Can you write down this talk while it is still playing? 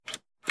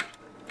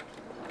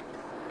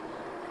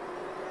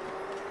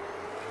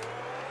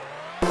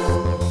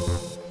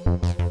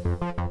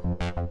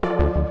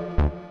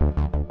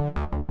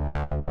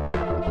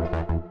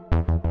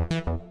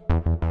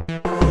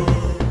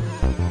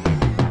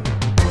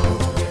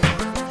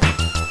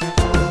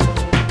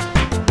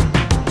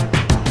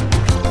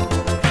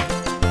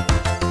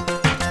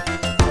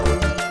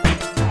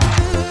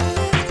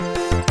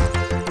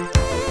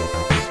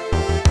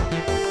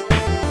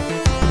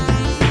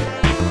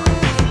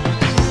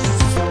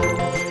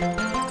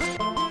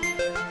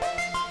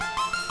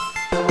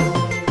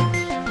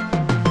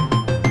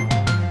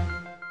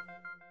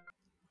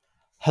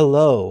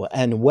Hello,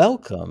 and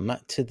welcome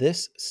to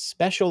this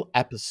special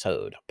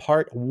episode,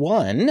 part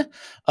one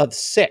of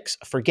six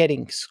for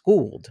getting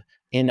schooled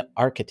in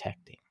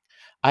architecting.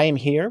 I am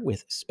here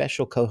with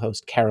special co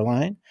host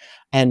Caroline,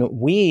 and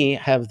we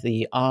have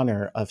the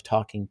honor of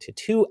talking to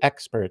two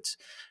experts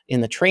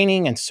in the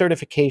training and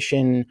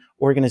certification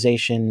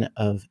organization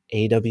of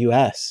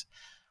AWS.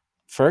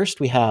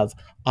 First, we have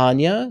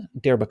Anya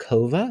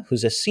Derbakova,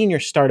 who's a senior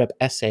startup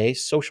SA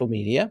social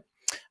media,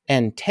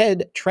 and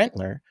Ted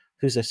Trentler,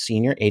 who's a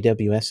senior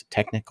AWS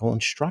technical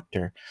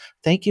instructor.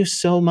 Thank you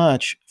so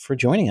much for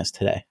joining us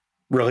today.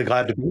 Really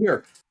glad to be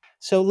here.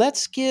 So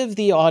let's give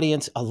the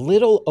audience a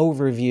little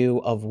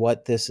overview of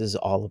what this is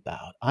all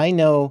about. I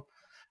know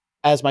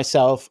as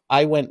myself,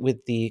 I went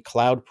with the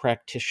cloud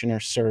practitioner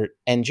cert,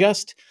 and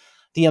just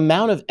the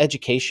amount of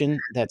education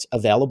that's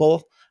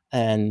available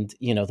and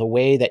the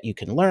way that you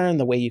can learn,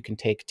 the way you can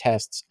take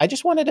tests. I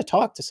just wanted to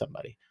talk to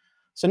somebody.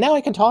 So now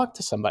I can talk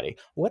to somebody.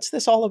 What's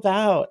this all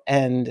about?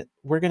 And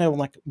we're going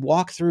to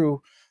walk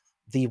through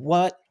the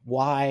what,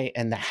 why,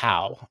 and the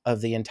how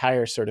of the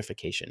entire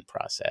certification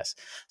process.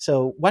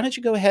 So why don't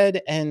you go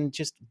ahead and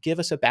just give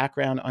us a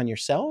background on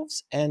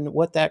yourselves and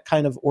what that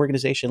kind of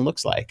organization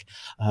looks like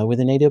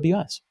within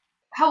AWS.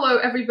 Hello,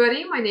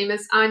 everybody. My name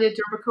is Anya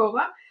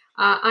Derbakova.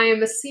 I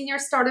am a senior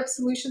startup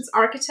solutions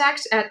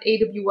architect at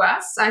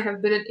AWS. I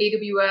have been at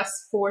AWS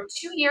for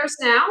 2 years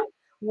now,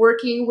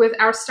 working with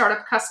our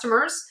startup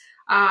customers.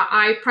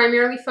 I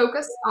primarily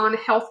focus on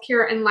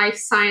healthcare and life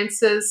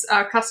sciences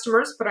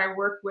customers, but I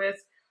work with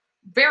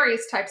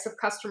various types of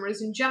customers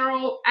in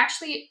general,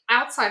 actually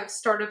outside of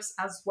startups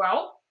as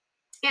well.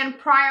 And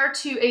prior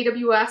to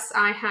AWS,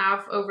 I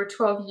have over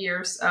 12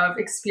 years of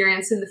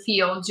experience in the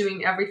field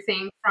doing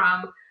everything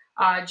from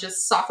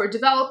just software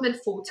development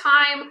full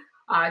time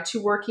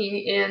to working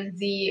in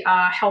the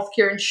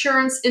healthcare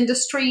insurance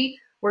industry,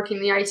 working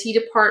in the IT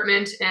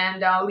department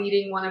and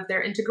leading one of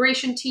their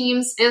integration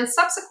teams, and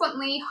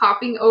subsequently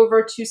hopping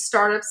over to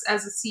startups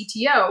as a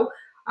CTO,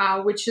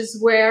 which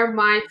is where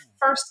my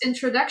first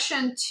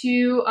introduction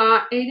to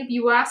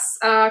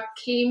AWS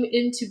came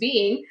into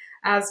being,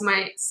 as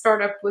my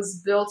startup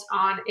was built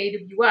on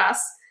AWS.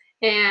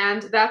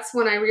 And that's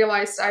when I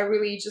realized I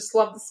really just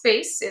love the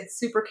space. It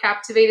super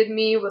captivated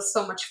me. It was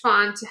so much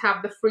fun to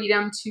have the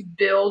freedom to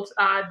build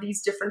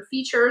these different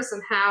features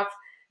and have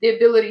the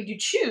ability to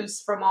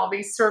choose from all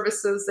these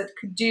services that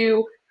could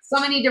do so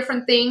many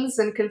different things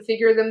and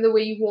configure them the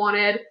way you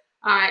wanted.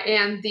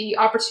 And the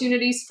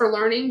opportunities for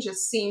learning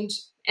just seemed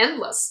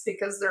endless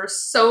because there are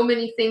so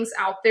many things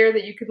out there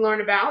that you could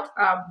learn about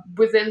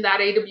within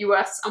that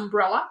AWS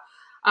umbrella.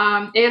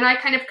 And I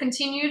kind of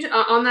continued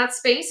on that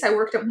space. I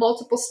worked at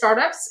multiple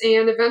startups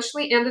and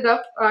eventually ended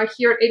up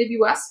here at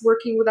AWS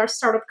working with our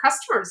startup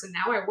customers. And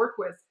now I work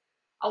with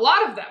a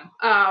lot of them,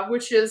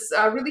 which is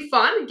really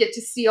fun. Get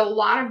to see a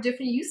lot of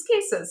different use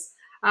cases.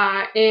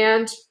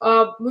 And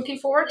looking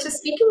forward to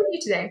speaking with you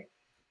today.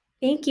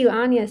 Thank you,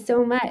 Anya,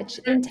 so much.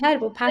 And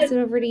Ted, we'll pass it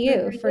over to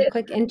you for a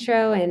quick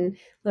intro and a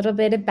little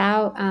bit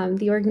about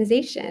the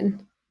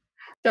organization.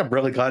 Yeah, I'm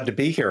really glad to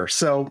be here.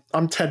 So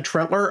I'm Ted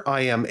Trentler.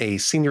 I am a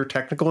senior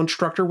technical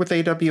instructor with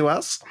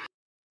AWS,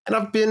 and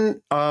I've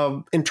been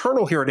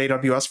internal here at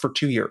AWS for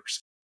 2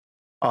 years.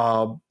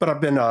 But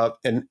I've been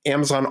an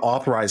Amazon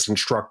authorized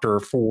instructor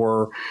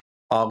for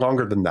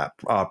longer than that.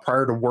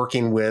 Prior to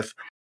working with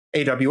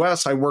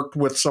AWS, I worked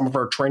with some of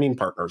our training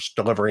partners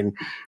delivering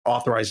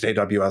authorized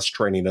AWS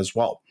training as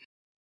well.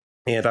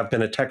 And I've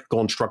been a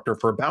technical instructor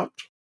for about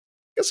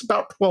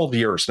 12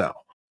 years now.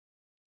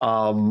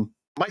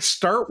 My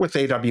start with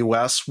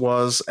AWS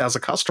was as a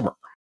customer.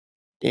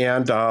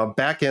 And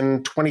back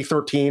in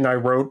 2013, I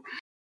wrote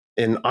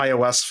an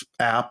iOS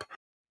app,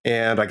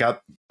 and I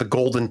got the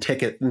golden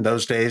ticket in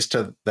those days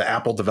to the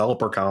Apple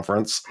Developer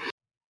Conference.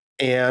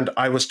 And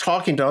I was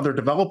talking to other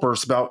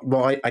developers about,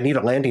 well, I need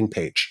a landing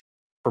page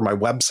for my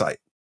website.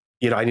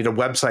 I need a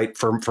website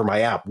for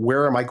my app.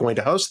 Where am I going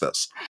to host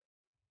this?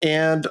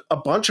 And a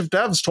bunch of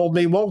devs told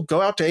me, well,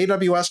 go out to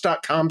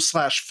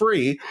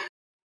aws.com/free.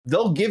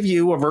 They'll give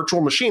you a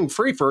virtual machine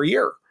free for a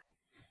year.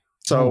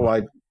 So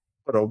I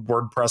put a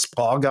WordPress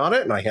blog on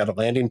it, and I had a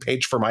landing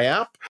page for my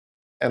app,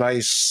 and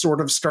I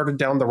sort of started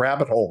down the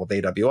rabbit hole of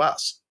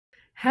AWS.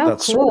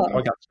 That's cool. Sort of how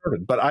I got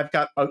started. But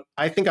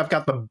I think I've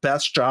got the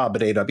best job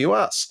at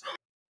AWS,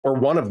 or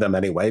one of them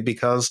anyway,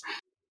 because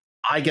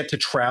I get to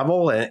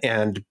travel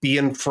and be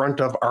in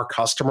front of our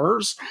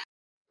customers,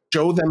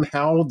 show them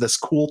how this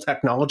cool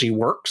technology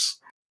works,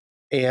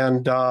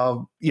 and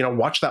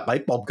watch that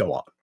light bulb go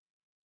on.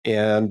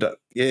 And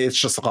it's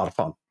just a lot of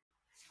fun.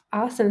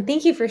 Awesome.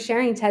 Thank you for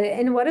sharing, Ted.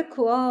 And what a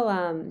cool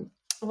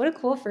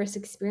first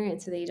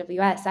experience with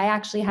AWS. I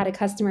actually had a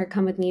customer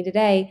come with me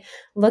today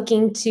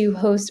looking to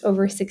host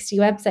over 60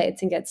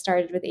 websites and get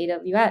started with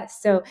AWS.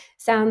 So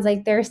sounds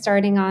like they're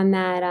starting on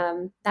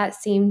that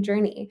same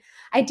journey.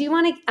 I do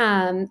want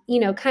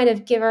to kind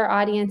of give our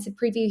audience a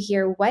preview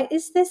here. What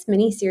is this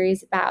mini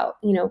series about?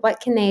 What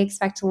can they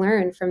expect to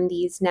learn from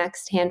these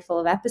next handful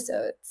of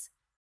episodes?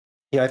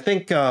 Yeah, I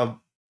think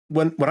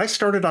when I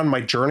started on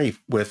my journey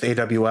with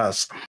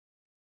AWS,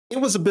 it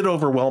was a bit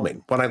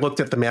overwhelming when I looked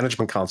at the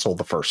management console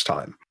the first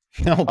time.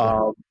 Oh,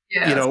 boy.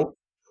 Yes.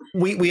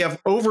 We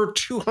have over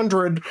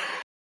 200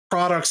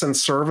 products and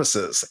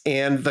services.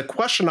 And the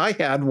question I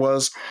had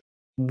was,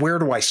 where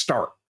do I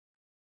start?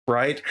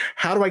 Right?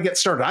 How do I get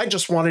started? I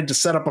just wanted to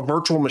set up a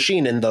virtual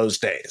machine in those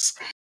days.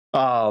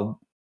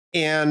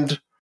 And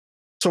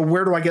so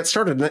where do I get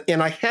started?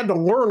 And I had to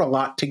learn a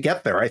lot to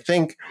get there. I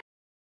think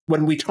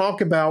when we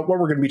talk about what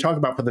we're going to be talking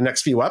about for the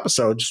next few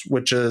episodes,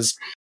 which is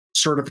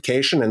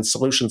certification and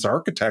solutions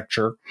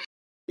architecture,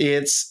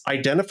 it's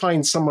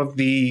identifying some of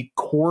the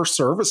core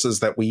services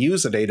that we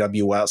use at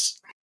AWS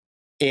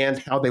and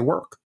how they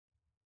work.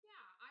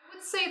 I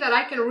would say that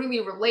I can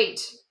really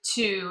relate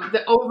to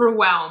the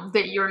overwhelm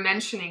that you're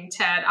mentioning,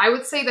 Ted. I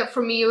would say that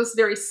for me, it was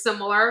very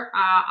similar.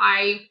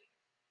 I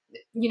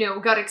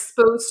got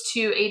exposed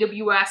to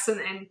AWS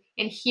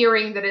and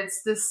hearing that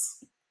it's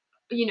this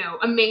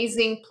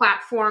amazing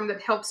platform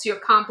that helps you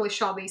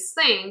accomplish all these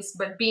things,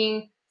 but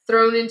being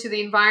thrown into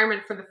the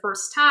environment for the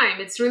first time,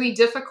 it's really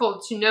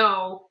difficult to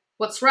know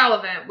what's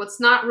relevant, what's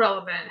not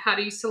relevant, how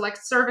do you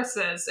select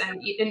services,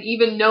 and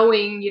even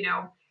knowing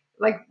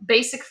like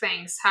basic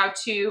things, how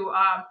to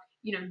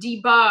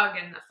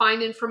debug and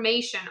find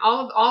information.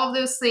 All of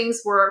those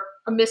things were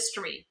a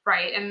mystery,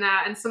 right?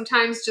 And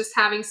sometimes just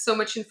having so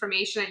much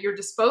information at your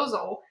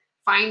disposal,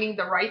 finding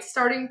the right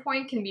starting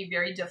point can be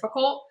very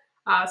difficult.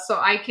 So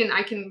I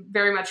can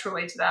very much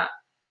relate to that.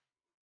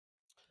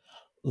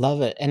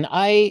 Love it. And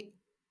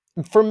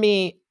for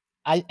me,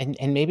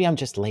 and maybe I'm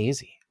just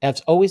lazy.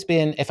 It's always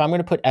been, if I'm going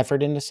to put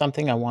effort into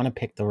something, I want to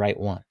pick the right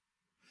one.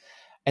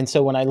 And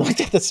so when I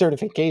looked at the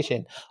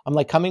certification, I'm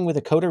like, coming with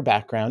a coder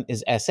background,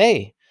 is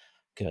SA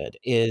good?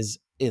 Is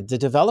the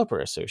developer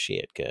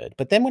associate good?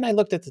 But then when I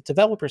looked at the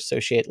developer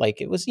associate, like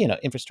it was,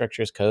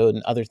 infrastructure as code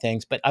and other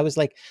things. But I was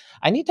like,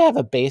 I need to have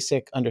a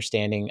basic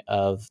understanding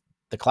of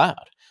the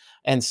cloud.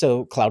 And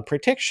so cloud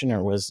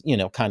practitioner was,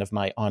 kind of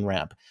my on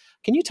ramp.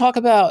 Can you talk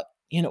about,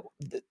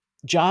 the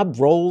job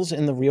roles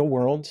in the real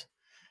world?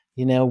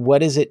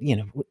 What is it?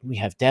 We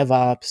have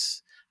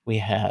DevOps, we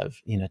have,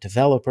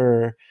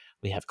 developer,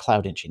 we have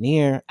cloud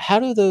engineer. How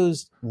do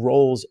those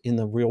roles in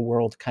the real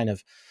world kind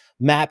of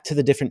map to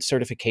the different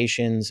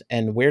certifications,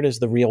 and where does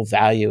the real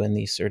value in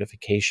these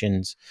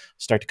certifications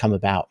start to come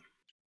about?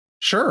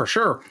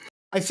 Sure.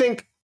 I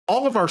think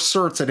all of our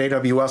certs at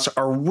AWS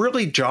are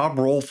really job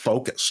role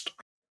focused.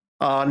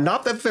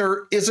 Not that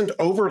there isn't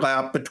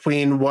overlap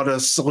between what a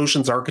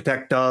solutions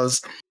architect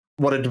does,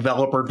 what a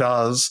developer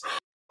does.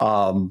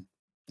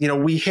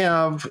 We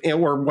have,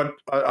 or what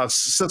a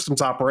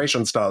systems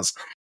operations does,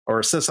 or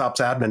a sysops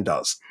admin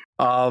does.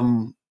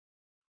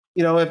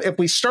 If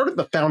we start at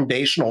the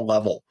foundational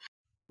level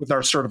with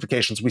our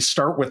certifications, we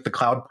start with the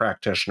cloud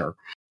practitioner.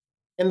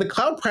 And the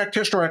cloud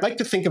practitioner, I'd like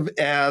to think of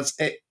as,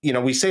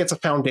 we say it's a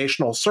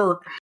foundational cert.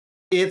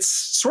 It's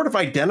sort of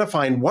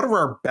identifying what are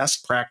our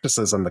best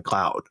practices in the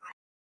cloud.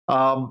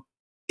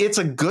 It's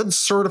a good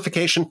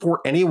certification for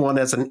anyone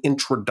as an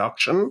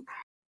introduction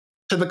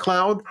to the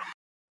cloud.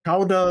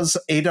 How does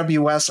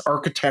AWS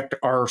architect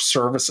our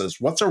services?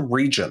 What's a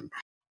region?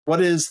 What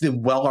is the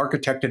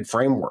well-architected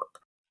framework?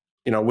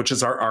 Which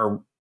is our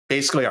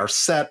basically our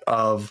set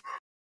of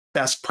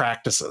best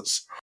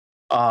practices.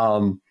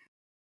 I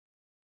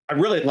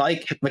really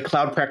like the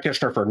cloud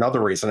practitioner for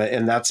another reason,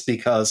 and that's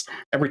because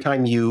every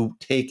time you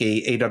take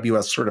a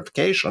AWS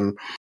certification,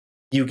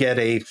 you get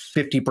a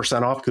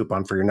 50% off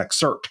coupon for your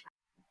next cert.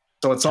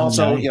 So it's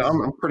also, Nice.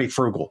 I'm pretty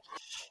frugal.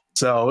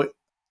 So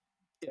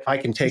if I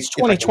can take, It's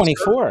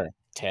 2024,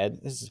 Ted.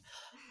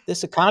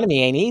 This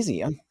economy ain't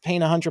easy. I'm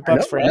paying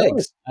 $100 for I know.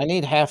 eggs. I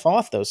need half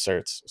off those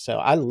certs. So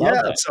I love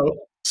Yeah. that. So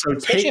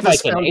Especially take if I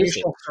this can ace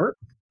it. foundational cert.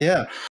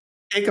 Yeah.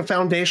 Take a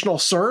foundational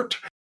cert,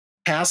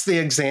 pass the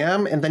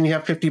exam, and then you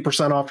have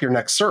 50% off your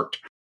next cert.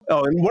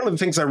 Oh, and one of the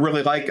things I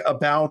really like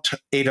about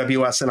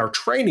AWS and our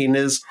training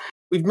is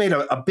we've made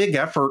a big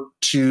effort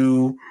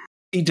to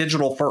be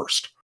digital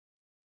first.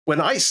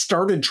 When I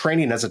started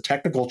training as a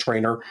technical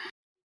trainer,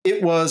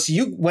 it was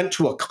you went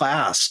to a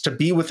class to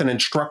be with an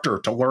instructor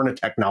to learn a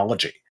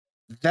technology.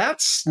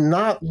 That's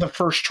not the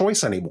first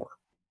choice anymore.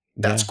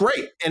 That's Yeah.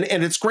 great.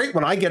 And it's great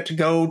when I get to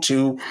go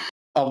to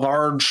a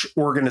large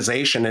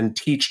organization and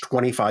teach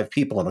 25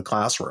 people in a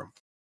classroom.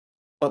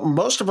 But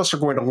most of us are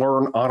going to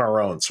learn on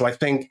our own. So I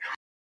think,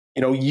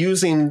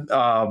 using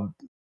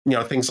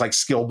things like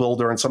Skill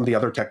Builder and some of the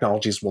other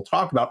technologies we'll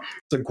talk about,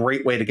 it's a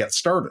great way to get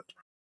started.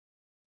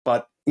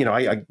 But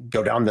I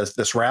go down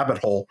this rabbit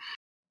hole.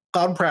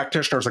 Cloud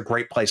practitioner is a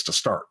great place to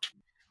start.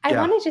 I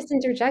want to just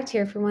interject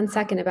here for 1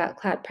 second about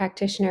cloud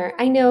practitioner.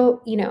 I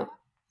know,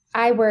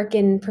 I work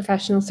in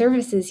professional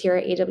services here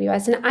at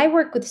AWS, and I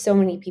work with so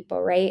many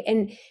people, right?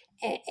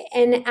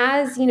 And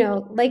as you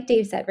know, like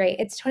Dave said, right,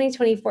 it's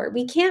 2024.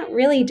 We can't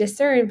really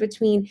discern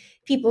between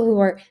people who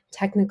are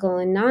technical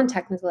and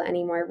non-technical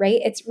anymore, right?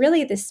 It's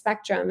really the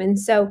spectrum. And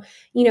so,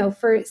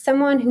 for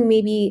someone who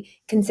maybe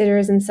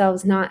considers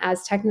themselves not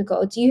as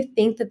technical, do you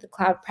think that the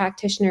cloud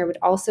practitioner would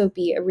also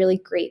be a really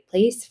great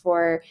place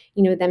for,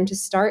 them to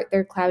start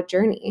their cloud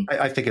journey?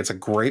 I think it's a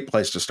great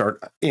place to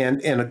start.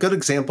 And a good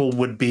example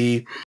would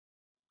be,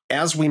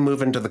 as we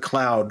move into the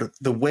cloud,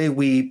 the way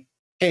we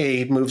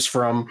pay moves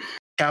from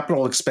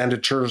capital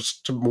expenditures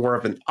to more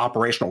of an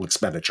operational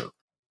expenditure.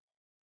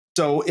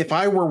 So if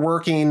I were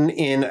working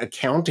in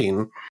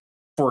accounting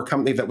for a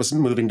company that was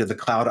moving to the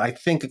cloud, I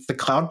think the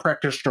cloud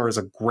practitioner is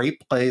a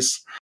great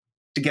place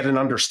to get an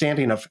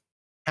understanding of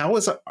how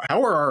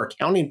are our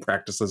accounting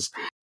practices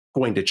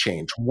going to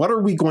change? What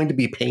are we going to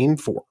be paying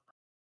for?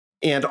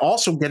 And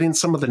also getting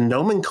some of the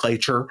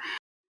nomenclature,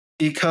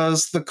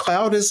 because the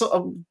cloud is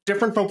a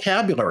different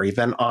vocabulary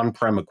than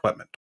on-prem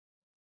equipment.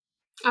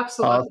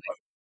 Absolutely.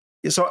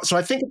 So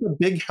I think it's a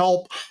big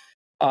help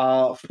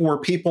for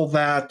people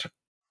that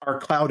are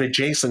cloud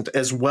adjacent,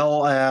 as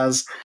well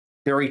as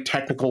very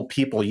technical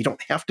people. You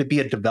don't have to be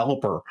a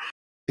developer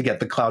to get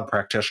the cloud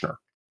practitioner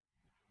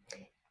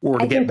or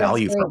to I get think that's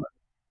value great. from it.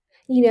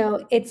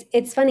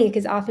 It's funny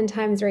because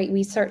oftentimes, right,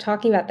 we start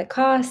talking about the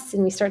costs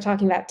and we start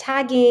talking about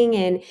tagging,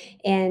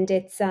 and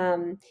it's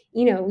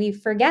we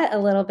forget a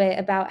little bit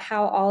about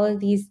how all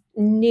of these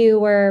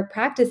newer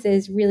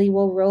practices really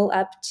will roll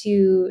up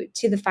to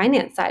the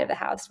finance side of the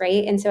house,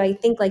 right? And so I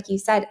think, like you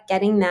said,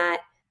 getting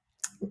that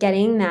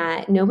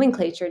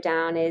nomenclature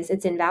down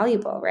it's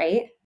invaluable,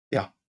 right?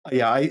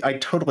 Yeah, I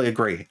totally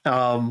agree.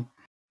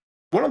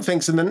 One of the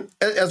things, and then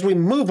as we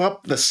move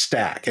up the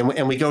stack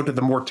and we go to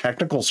the more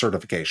technical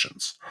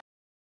certifications,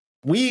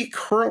 we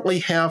currently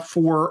have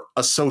 4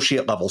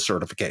 associate level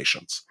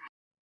certifications.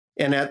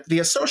 And at the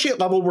associate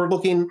level, we're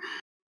looking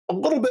a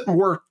little bit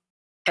more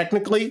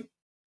technically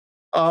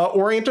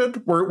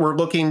oriented. We're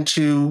looking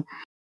to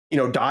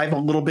dive a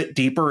little bit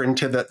deeper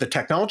into the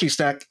technology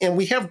stack, and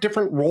we have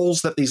different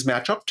roles that these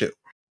match up to.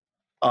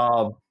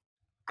 Uh,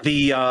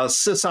 the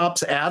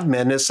sysops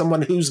admin is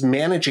someone who's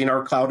managing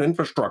our cloud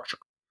infrastructure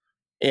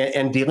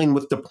and dealing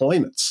with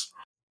deployments.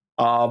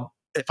 Uh,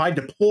 if I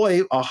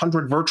deploy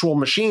 100 virtual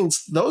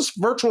machines, those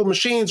virtual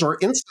machines or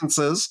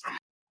instances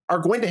are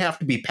going to have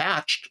to be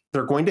patched.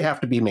 They're going to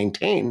have to be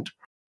maintained.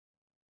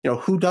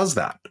 Who does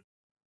that?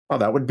 Well,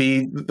 that would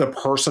be the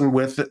person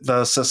with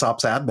the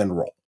sysops admin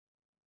role.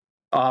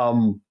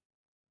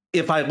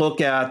 If I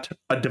look at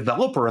a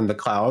developer in the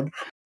cloud,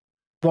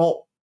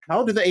 well,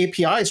 how do the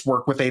APIs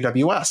work with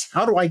AWS?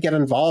 How do I get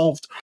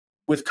involved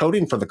with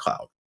coding for the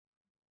cloud?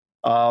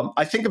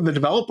 I think of the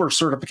developer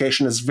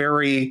certification as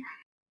very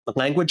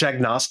language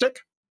agnostic,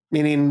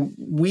 meaning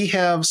we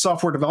have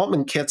software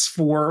development kits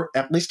for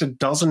at least a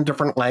dozen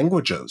different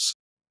languages.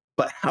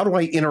 But how do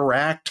I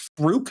interact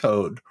through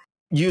code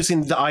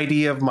using the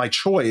IDE of my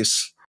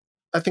choice?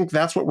 I think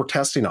that's what we're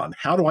testing on.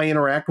 How do I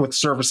interact with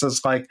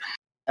services like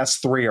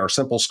S3, our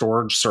simple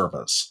storage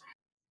service,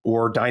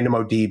 or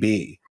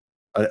DynamoDB,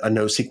 a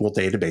NoSQL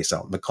database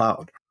out in the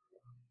cloud?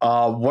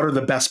 What are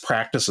the best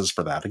practices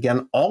for that?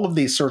 Again, all of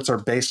these certs are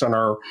based on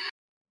our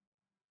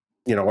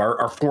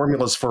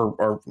formulas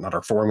or not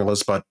our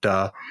formulas, but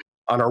on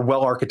our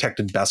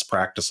well-architected best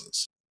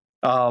practices.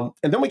 And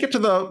then we get to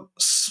the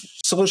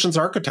solutions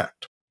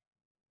architect.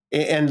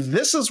 And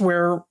this is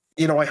where,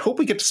 I hope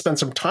we get to spend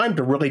some time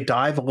to really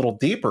dive a little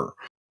deeper,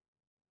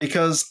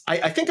 because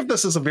I think of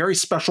this as a very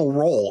special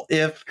role.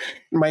 If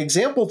my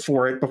example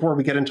for it, before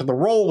we get into the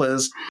role,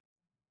 is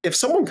if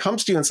someone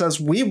comes to you and says,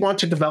 we want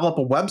to develop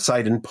a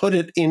website and put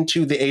it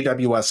into the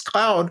AWS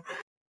cloud,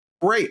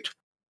 great.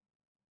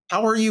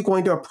 How are you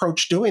going to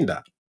approach doing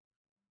that?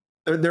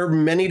 There are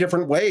many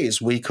different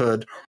ways. We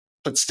could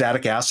put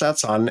static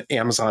assets on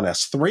Amazon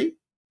S3.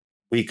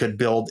 We could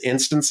build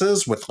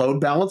instances with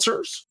load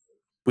balancers.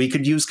 We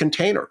could use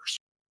containers.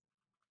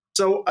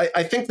 So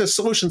I think the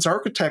solutions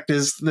architect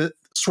is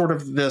sort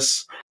of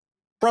this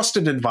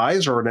trusted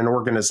advisor in an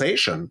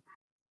organization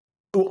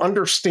who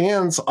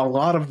understands a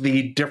lot of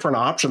the different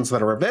options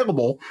that are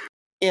available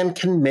and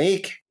can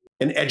make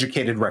an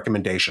educated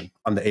recommendation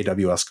on the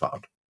AWS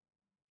cloud.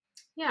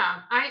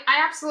 Yeah, I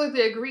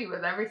absolutely agree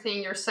with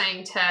everything you're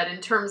saying, Ted,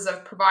 in terms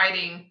of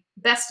providing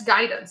best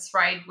guidance,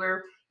 right?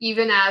 We're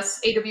even as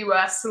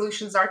AWS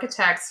solutions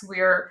architects,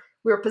 we're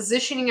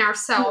positioning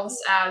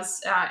ourselves as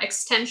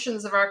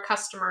extensions of our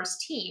customers'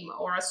 team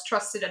or as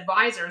trusted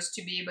advisors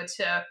to be able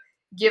to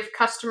give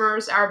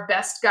customers our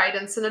best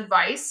guidance and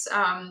advice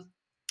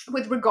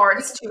with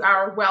regards to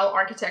our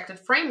well-architected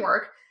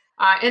framework.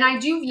 And I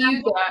do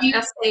view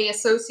the SA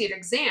Associate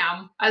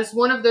exam as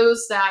one of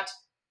those that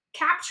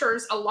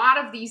captures a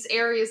lot of these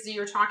areas that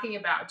you're talking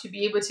about to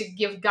be able to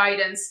give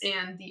guidance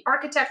in the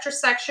architecture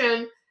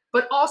section,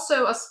 but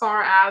also as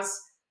far as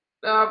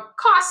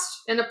cost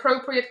and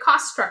appropriate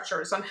cost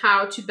structures on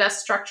how to best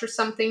structure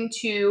something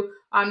to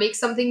make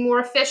something more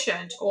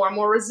efficient or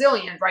more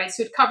resilient, right?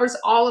 So it covers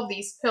all of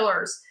these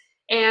pillars.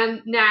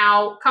 And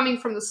now, coming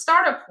from the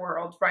startup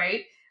world,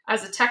 right?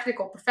 as a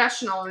technical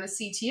professional and a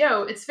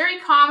CTO, it's very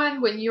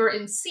common when you're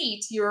in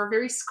seat, you're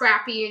very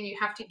scrappy and you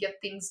have to get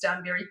things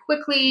done very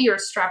quickly. You're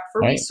strapped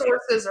for Right.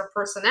 resources or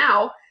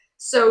personnel.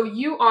 So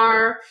you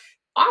are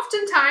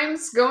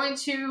oftentimes going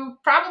to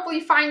probably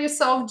find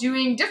yourself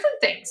doing different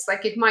things.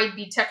 Like it might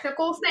be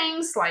technical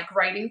things like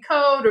writing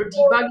code or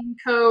debugging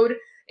code.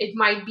 It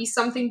might be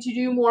something to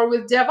do more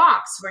with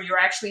DevOps, where you're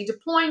actually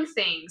deploying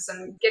things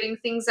and getting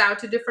things out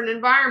to different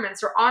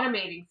environments or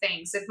automating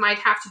things. It might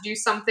have to do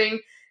something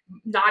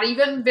not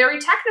even very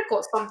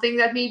technical, something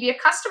that maybe a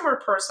customer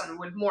person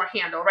would more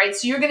handle, right?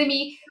 So you're going to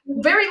be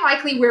very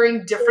likely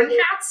wearing different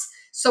hats.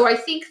 So I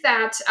think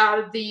that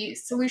the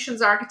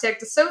Solutions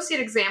Architect Associate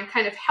exam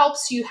kind of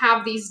helps you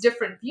have these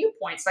different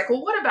viewpoints. Like,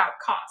 well, what about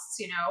costs,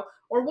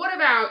 or what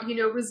about,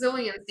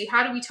 resiliency?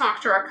 How do we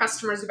talk to our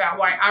customers about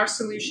why our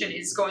solution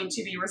is going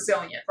to be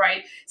resilient,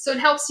 right? So it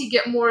helps you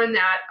get more in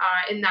that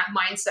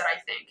mindset, I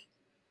think.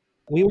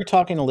 We were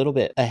talking a little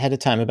bit ahead of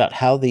time about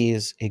how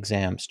these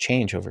exams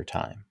change over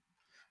time.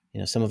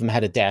 Some of them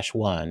had a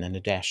 -1 and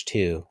a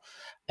 -2,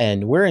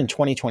 and we're in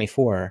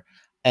 2024,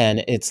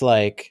 and it's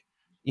like,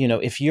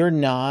 if you're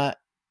not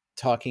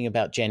talking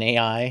about Gen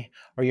AI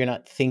or you're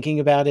not thinking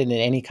about it in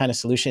any kind of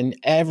solution,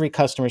 every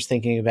customer's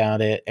thinking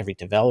about it, every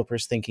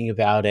developer's thinking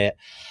about it.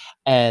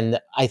 And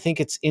I think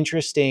it's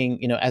interesting,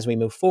 as we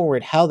move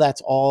forward, how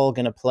that's all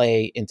going to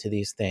play into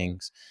these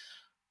things.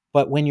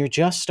 But when you're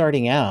just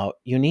starting out,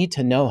 you need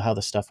to know how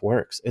the stuff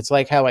works. It's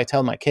like how I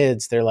tell my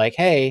kids, they're like,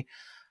 hey,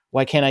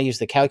 why can't I use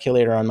the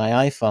calculator on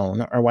my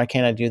iPhone? Or why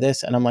can't I do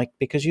this? And I'm like,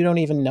 because you don't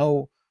even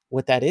know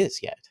what that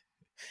is yet.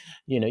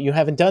 You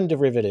haven't done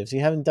derivatives.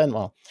 You haven't done,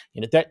 well,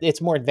 it's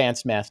more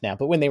advanced math now.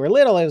 But when they were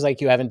little, I was like,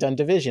 you haven't done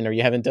division or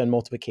you haven't done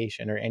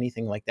multiplication or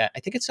anything like that.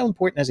 I think it's so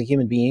important as a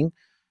human being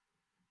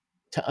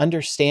to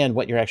understand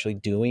what you're actually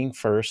doing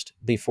first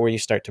before you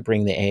start to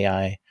bring the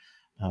AI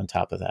on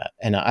top of that.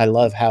 And I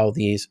love how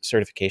these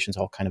certifications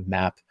all kind of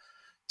map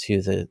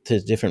to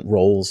the different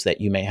roles that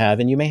you may have,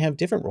 and you may have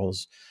different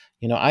roles.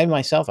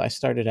 I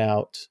started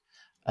out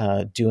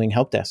doing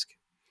help desk,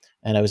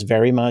 and I was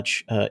very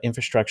much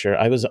infrastructure.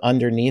 I was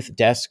underneath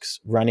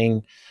desks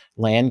running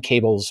LAN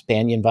cables,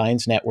 Banyan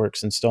Vines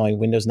networks, installing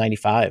Windows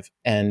 95.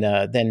 And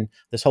then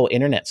this whole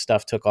internet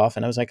stuff took off,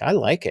 and I was like, I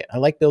like it. I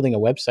like building a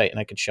website, and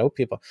I could show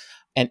people.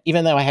 And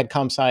even though I had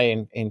comp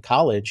sci in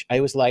college, I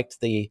always liked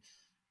the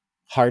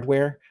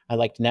hardware. I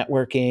liked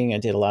networking. I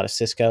did a lot of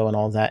Cisco and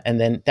all that. And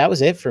then that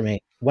was it for me.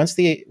 Once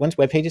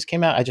web pages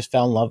came out, I just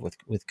fell in love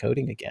with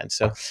coding again.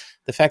 So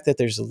the fact that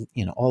there's,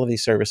 all of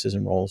these services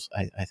and roles,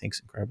 I think is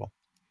incredible.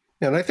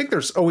 And I think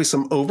there's always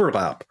some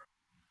overlap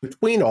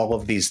between all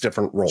of these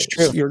different roles. It's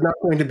true. You're not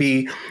going to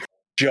be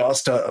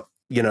just a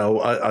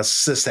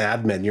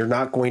sysadmin. You're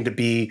not going to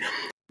be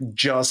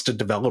just a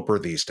developer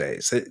these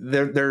days.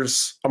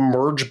 There's a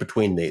merge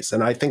between these.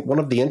 And I think one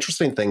of the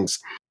interesting things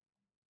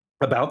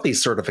about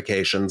these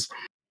certifications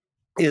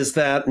is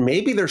that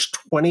maybe there's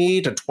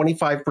 20 to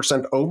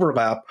 25%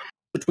 overlap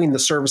between the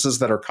services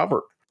that are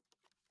covered.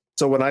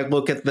 So when I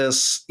look at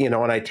this, and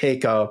I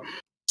take a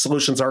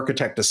Solutions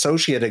Architect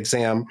Associate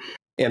exam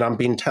and I'm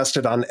being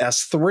tested on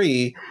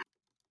S3,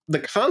 the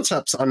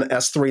concepts on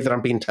S3 that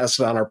I'm being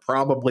tested on are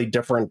probably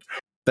different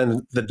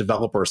than the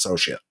Developer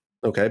Associate.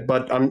 Okay,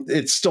 but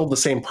it's still the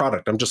same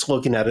product. I'm just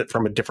looking at it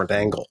from a different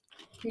angle.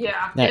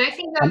 Yeah, Now, and I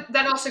think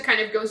that also kind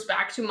of goes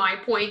back to my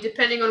point.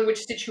 Depending on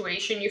which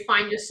situation you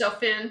find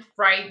yourself in,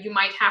 right, you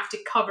might have to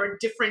cover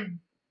different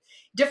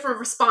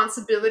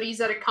responsibilities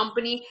at a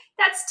company.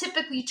 That's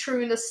typically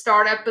true in a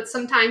startup, but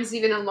sometimes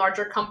even in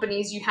larger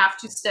companies, you have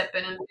to step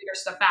in and figure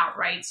stuff out,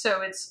 right?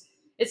 So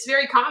it's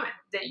very common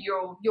that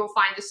you'll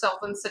find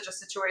yourself in such a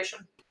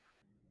situation.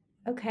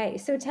 Okay,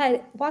 so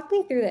Ted, walk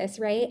me through this,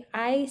 right?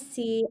 I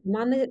see I'm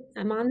on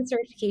the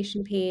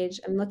certification page.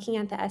 I'm looking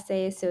at the SA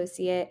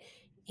Associate,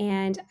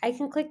 and I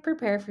can click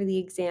prepare for the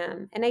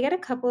exam, and I get a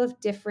couple of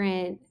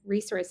different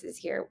resources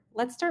here.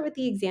 Let's start with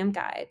the exam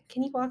guide.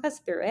 Can you walk us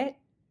through it?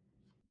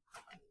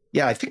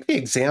 Yeah, I think the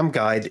exam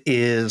guide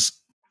is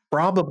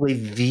probably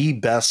the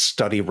best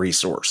study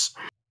resource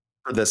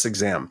for this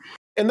exam.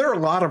 And there are a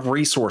lot of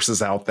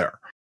resources out there.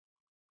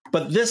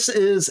 But this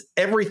is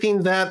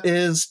everything that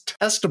is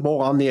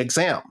testable on the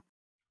exam.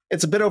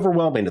 It's a bit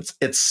overwhelming.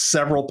 It's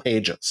several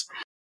pages.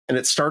 And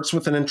it starts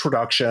with an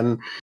introduction.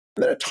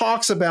 And then it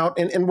talks about,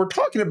 and we're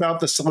talking about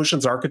the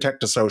Solutions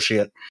Architect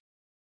Associate,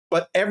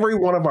 but every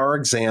one of our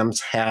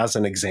exams has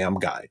an exam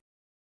guide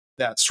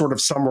that sort of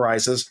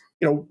summarizes,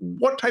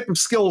 what type of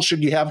skills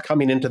should you have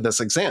coming into this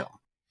exam?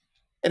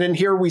 And in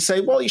here we say,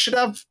 well, you should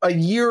have a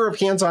year of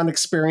hands-on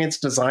experience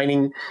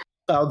designing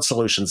cloud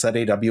solutions at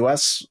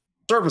AWS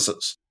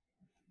services.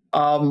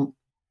 And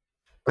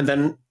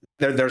then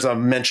there's a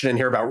mention in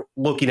here about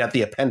looking at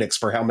the appendix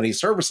for how many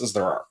services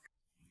there are.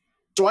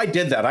 So I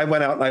did that. I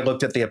went out and I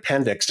looked at the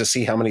appendix to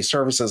see how many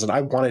services, and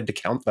I wanted to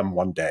count them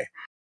one day.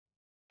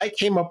 I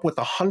came up with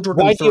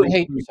 130. Why do you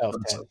hate yourself,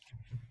 Ted?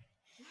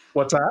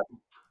 What's that?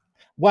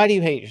 Why do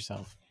you hate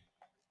yourself?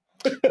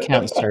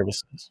 Counting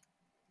services.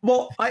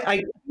 Well, I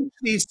teach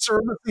these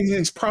services,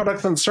 these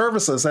products and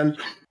services, and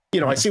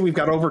I see we've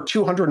got over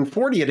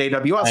 240 at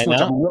AWS, which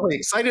I'm really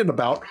excited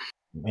about.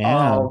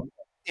 Yeah.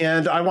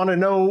 And I want to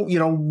know,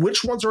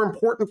 which ones are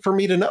important for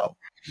me to know.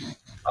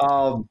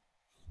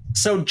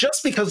 So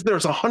just because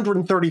there's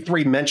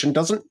 133 mentioned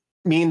doesn't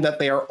mean that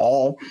they are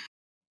all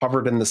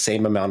covered in the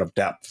same amount of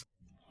depth.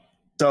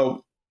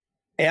 So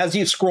as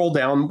you scroll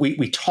down,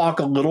 we talk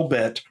a little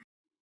bit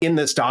in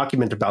this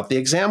document about the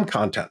exam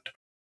content.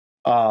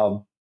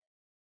 And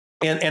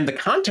the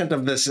content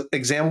of this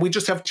exam, we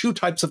just have two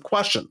types of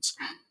questions.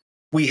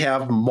 We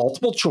have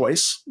multiple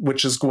choice,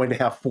 which is going to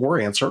have 4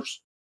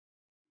 answers.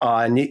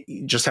 And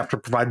you just have to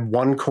provide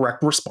one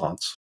correct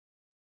response.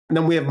 And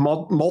then we have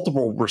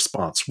multiple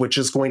response, which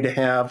is going to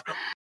have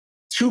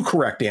 2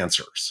 correct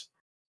answers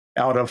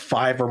out of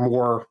 5 or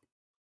more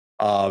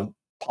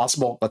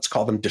possible, let's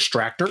call them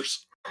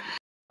distractors.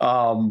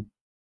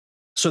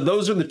 So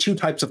those are the 2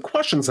 types of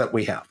questions that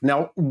we have.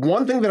 Now,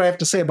 one thing that I have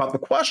to say about the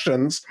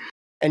questions,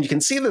 and you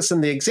can see this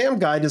in the exam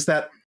guide, is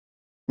that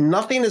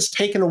nothing is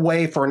taken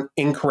away for an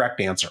incorrect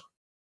answer.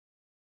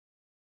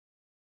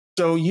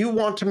 So you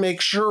want to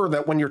make sure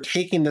that when you're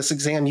taking this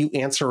exam, you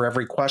answer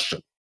every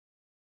question.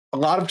 A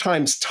lot of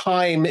times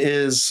time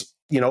is,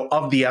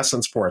 of the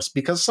essence for us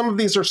because some of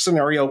these are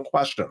scenario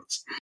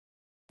questions.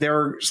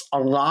 There's a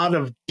lot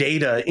of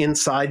data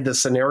inside the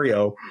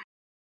scenario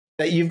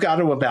that you've got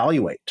to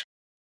evaluate.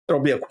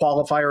 There'll be a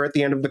qualifier at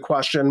the end of the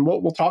question.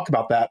 We'll talk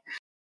about that.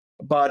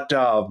 But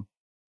so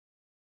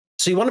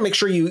you want to make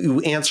sure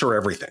you answer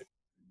everything.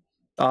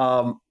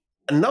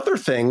 Another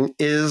thing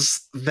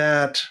is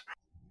that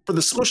for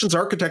the Solutions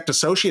Architect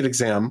Associate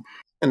exam,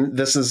 and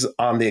this is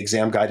on the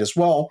exam guide as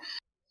well,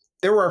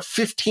 there are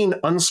 15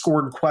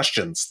 unscored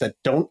questions that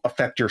don't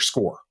affect your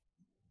score.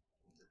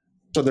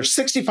 So there's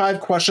 65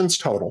 questions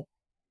total.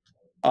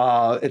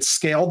 It's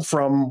scaled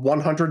from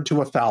 100 to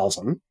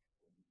 1,000,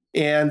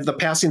 and the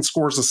passing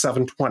score is a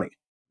 720.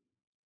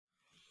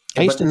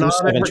 I used to do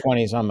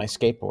 720s on my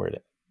skateboard.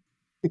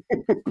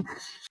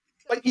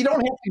 But you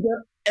don't have to get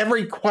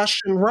every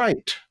question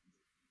right.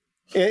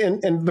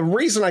 And the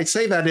reason I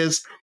say that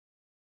is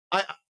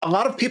a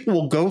lot of people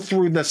will go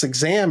through this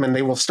exam and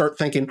they will start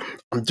thinking,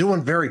 I'm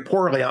doing very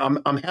poorly.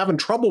 I'm having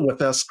trouble with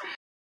this.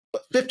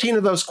 But 15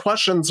 of those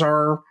questions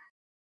are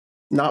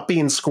not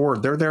being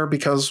scored. They're there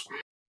because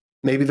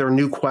maybe there are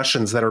new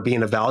questions that are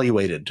being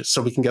evaluated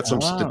so we can get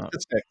some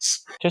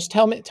statistics. Just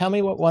tell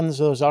me what ones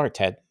those are,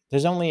 Ted.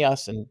 There's only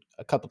us and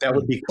a couple that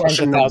would be tens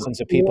of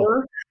thousands of people.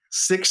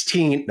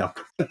 16. No.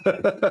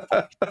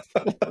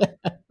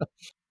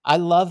 I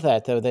love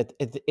that, though, that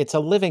it's a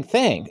living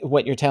thing,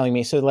 what you're telling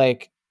me. So,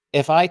 like,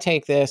 if I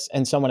take this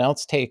and someone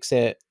else takes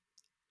it,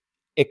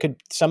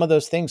 some of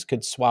those things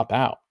could swap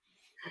out.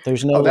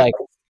 There's no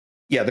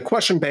Yeah, the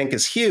question bank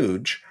is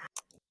huge,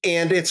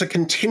 and it's a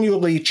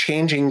continually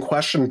changing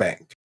question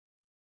bank.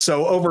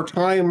 So over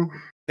time,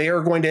 they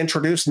are going to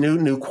introduce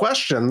new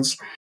questions,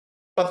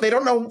 but they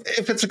don't know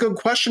if it's a good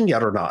question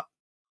yet or not.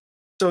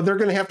 So they're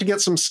going to have to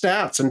get some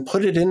stats and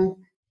put it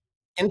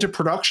into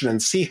production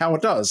and see how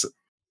it does.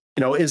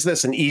 Is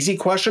this an easy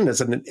question?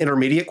 Is it an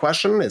intermediate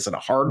question? Is it a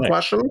hard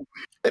question?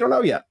 They don't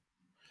know yet.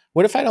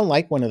 What if I don't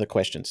like one of the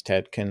questions,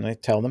 Ted? Can I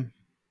tell them?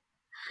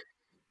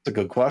 It's a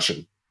good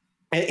question.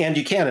 And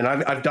you can. And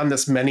I've done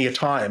this many a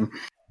time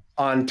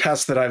on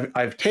tests that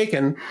I've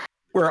taken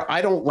where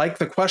I don't like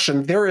the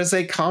question. There is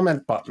a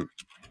comment button.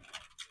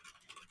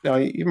 Now,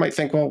 you might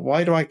think, well,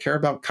 why do I care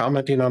about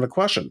commenting on a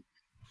question?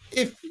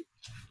 If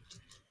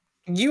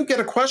you get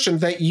a question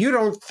that you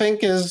don't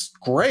think is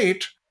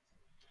great,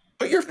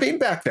 put your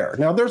feedback there.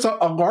 Now, there's a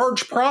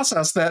large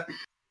process that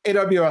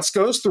AWS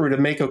goes through to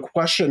make a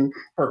question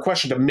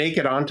to make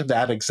it onto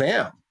that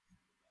exam.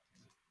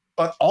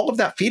 But all of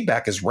that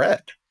feedback is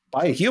read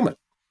by a human.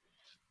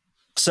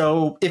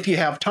 So if you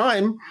have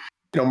time,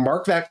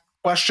 mark that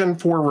question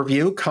for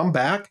review, come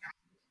back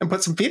and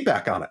put some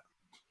feedback on it.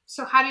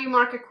 So how do you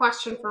mark a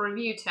question for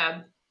review,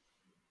 Ted?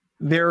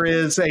 There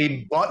is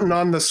a button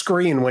on the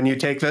screen when you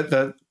take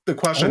the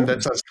question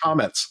that says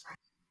comments.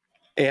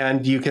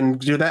 And you can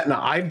do that. And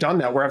I've done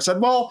that where I've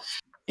said, well,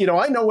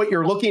 I know what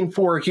you're looking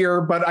for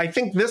here, but I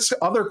think this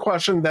other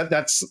question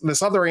that's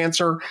this other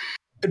answer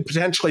could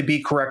potentially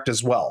be correct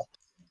as well.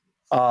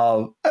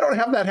 I don't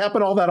have that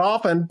happen all that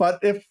often,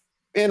 but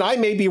and I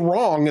may be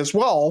wrong as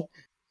well,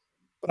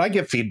 but I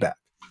give feedback.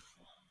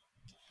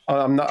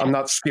 I'm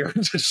not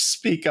scared to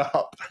speak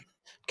up.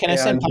 Can I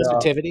send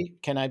positivity?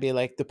 Can I be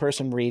like, the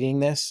person reading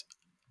this,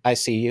 I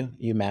see you,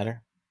 you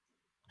matter.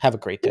 Have a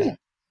great day.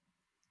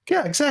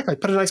 Yeah, exactly.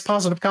 Put a nice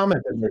positive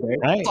comment in there.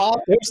 Right.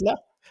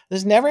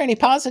 There's never any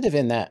positive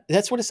in that.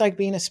 That's what it's like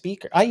being a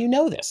speaker. You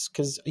know this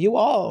because you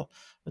all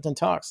have done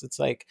talks. It's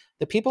like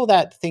the people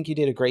that think you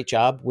did a great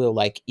job will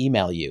like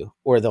email you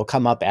or they'll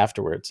come up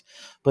afterwards.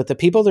 But the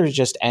people that are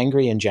just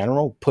angry in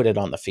general, put it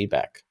on the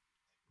feedback.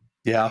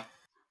 Yeah.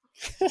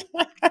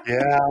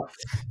 Yeah.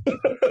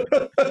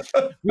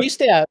 We used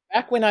to have,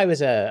 back when I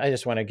was I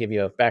just want to give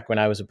you back when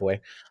I was a boy,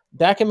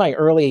 back in my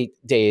early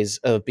days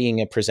of being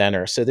a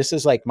presenter. So this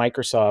is like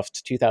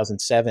Microsoft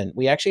 2007.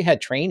 We actually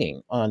had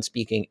training on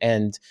speaking,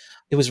 and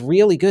it was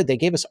really good. They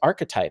gave us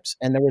archetypes,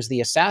 and there was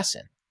the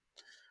assassin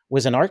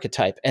was an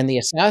archetype, and the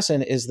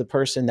assassin is the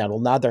person that'll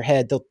nod their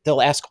head.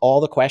 They'll ask all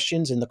the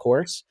questions in the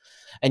course,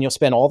 and you'll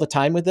spend all the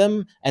time with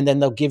them, and then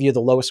they'll give you the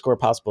lowest score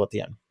possible at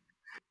the end.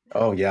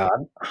 Oh yeah.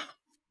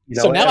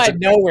 So now As I a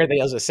know where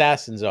those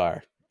assassins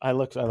are. I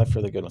look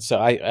for the good ones. So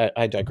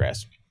I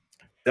digress.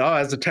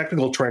 as a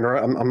technical trainer,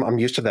 I'm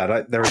used to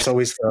that. There's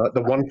always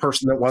the one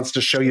person that wants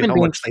to show you Human how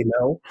beings. much they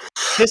know.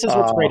 This is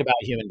what's Uh, great about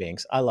human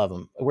beings. I love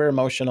them. We're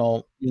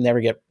emotional. You never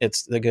get.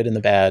 It's the good and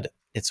the bad.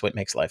 It's what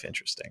makes life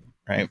interesting,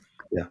 right?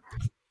 yeah,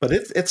 but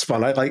it's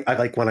fun. I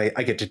like when I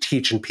get to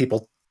teach and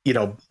people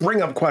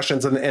bring up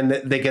questions and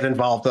they get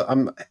involved.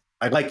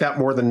 I like that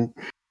more than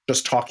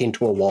just talking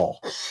to a wall.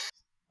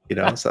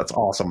 So that's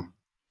awesome.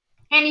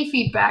 Any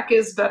feedback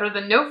is better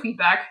than no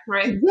feedback,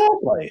 right?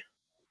 Exactly.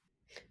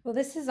 Well,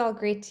 this is all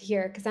great to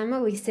hear because I'm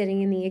always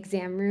sitting in the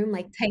exam room,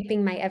 like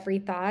typing my every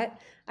thought.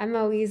 I'm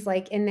always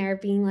like in there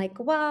being like,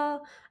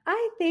 well,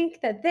 I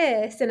think that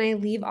this, and I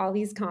leave all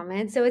these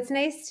comments. So it's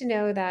nice to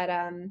know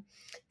that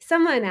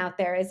someone out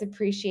there is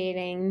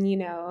appreciating,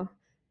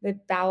 the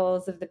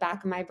bowels of the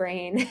back of my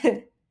brain.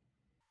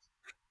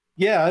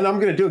 Yeah, and I'm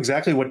going to do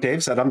exactly what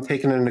Dave said. I'm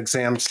taking an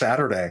exam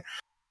Saturday,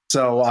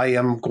 so I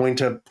am going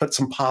to put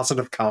some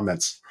positive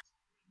comments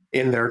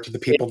in there to the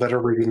people that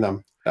are reading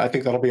them. I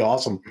think that'll be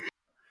awesome.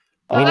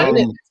 Well, We that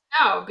need is it. good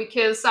to know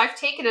because I've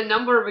taken a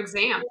number of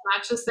exams,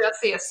 not just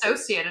the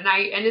associate, and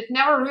it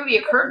never really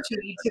occurred to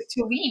me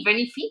to leave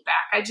any feedback.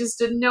 I just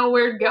didn't know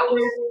where it goes,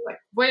 like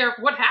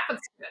what happens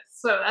to it.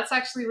 So that's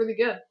actually really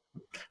good.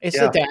 It's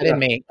the Yeah, dad yeah. in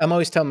me. I'm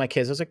always telling my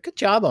kids, I was like, good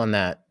job on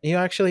that. You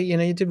actually,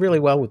 you did really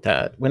well with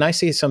that. When I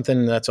see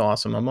something that's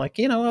awesome, I'm like,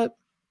 you know what?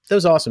 That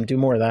was awesome. Do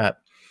more of that.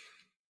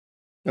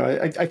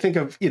 I think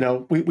of,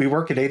 we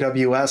work at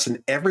AWS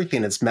and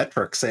everything is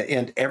metrics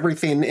and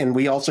everything. And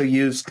we also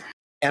use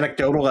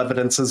anecdotal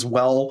evidence as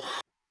well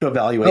to Oh,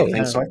 evaluate things.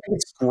 yeah. So I think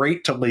it's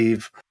great to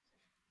leave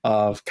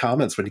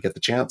comments when you get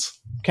the chance.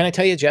 Can I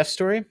tell you Jeff's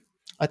story?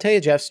 I'll tell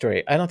you Jeff's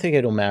story. I don't think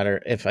it'll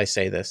matter if I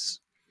say this.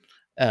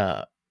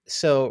 Uh,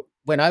 so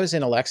when I was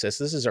in Alexis,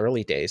 this is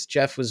early days,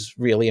 Jeff was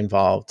really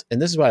involved.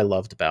 And this is what I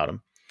loved about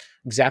him.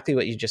 Exactly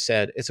what you just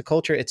said. It's a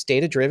culture, it's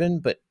data driven,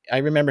 but I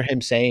remember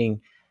him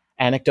saying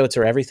anecdotes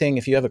are everything.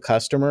 If you have a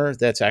customer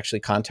that's actually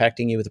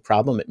contacting you with a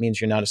problem, it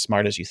means you're not as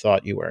smart as you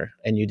thought you were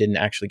and you didn't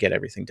actually get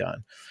everything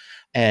done.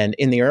 And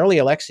in the early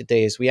Alexa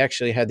days, we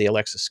actually had the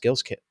Alexa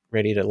skills kit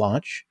ready to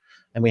launch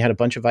and we had a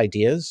bunch of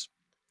ideas.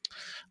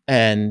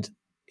 And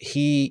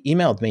he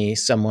emailed me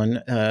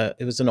someone,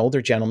 it was an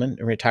older gentleman,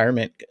 a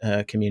retirement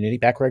community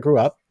back where I grew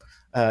up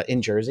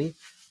in Jersey.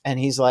 And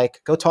he's like,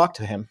 go talk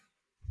to him.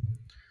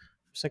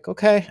 It's like,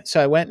 okay.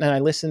 So I went and I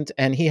listened,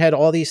 and he had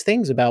all these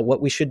things about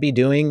what we should be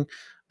doing.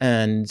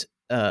 And,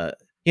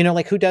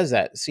 like who does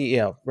that?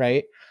 CEO,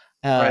 right?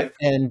 Right.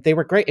 And they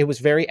were great. It was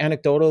very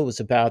anecdotal. It was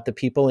about the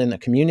people in the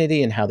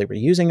community and how they were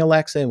using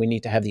Alexa. And we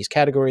need to have these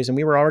categories. And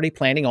we were already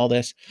planning all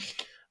this.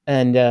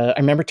 And I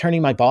remember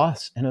turning my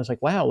boss, and I was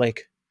like, wow,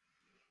 like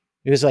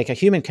it was like a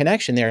human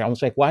connection there. I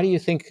was like, why do you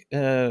think we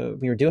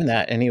were doing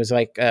that? And he was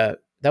like, that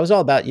was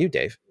all about you,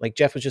 Dave. Like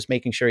Jeff was just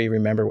making sure you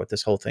remember what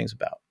this whole thing's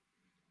about.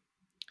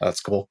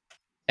 That's cool.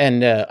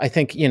 And I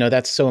think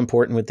that's so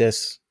important with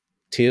this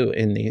too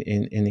in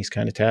these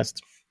kind of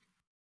tests.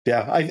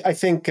 Yeah, I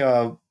think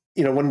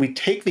when we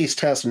take these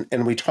tests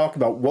and we talk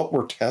about what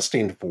we're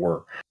testing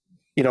for,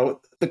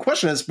 the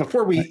question is,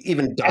 before we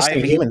even Testing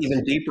dive humans.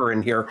 even deeper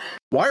in here,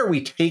 why are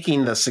we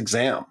taking this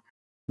exam?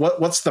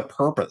 What's the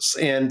purpose?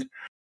 And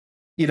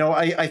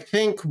I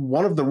think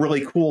one of the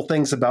really cool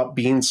things about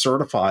being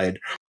certified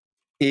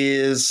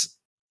is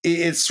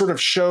it sort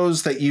of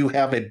shows that you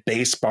have a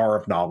base bar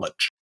of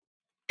knowledge.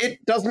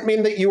 It doesn't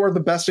mean that you are the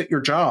best at your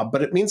job,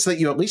 but it means that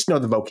you at least know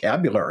the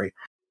vocabulary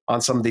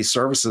on some of these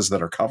services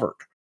that are covered,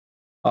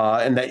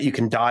 and that you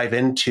can dive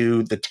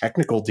into the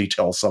technical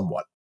details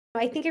somewhat.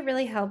 I think it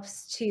really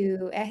helps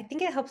to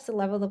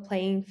level the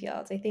playing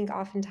field. I think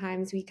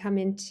oftentimes we come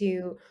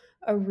into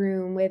a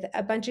room with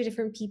a bunch of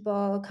different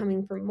people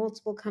coming from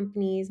multiple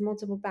companies,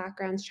 multiple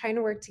backgrounds, trying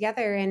to work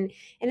together, and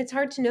it's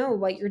hard to know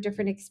what your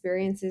different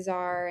experiences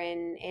are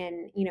and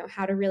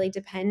how to really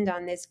depend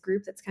on this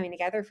group that's coming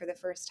together for the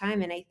first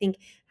time. And I think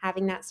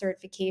having that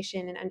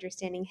certification and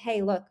understanding,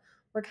 hey, look,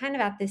 we're kind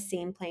of at this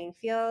same playing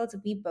field.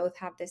 We both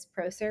have this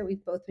pro cert.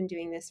 We've both been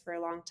doing this for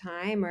a long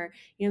time, or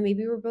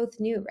maybe we're both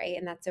new, right?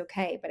 And that's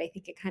okay. But I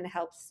think it kind of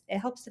helps. It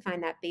helps to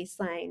find that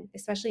baseline,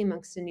 especially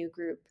amongst a new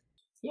group.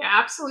 Yeah,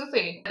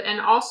 absolutely. And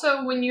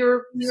also, when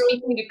you're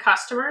speaking to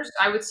customers,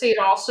 I would say it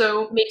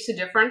also makes a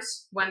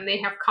difference when they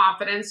have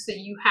confidence that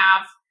you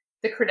have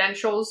the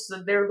credentials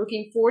that they're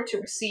looking for to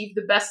receive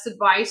the best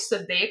advice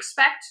that they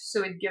expect.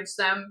 So it gives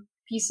them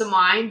peace of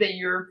mind that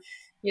you're,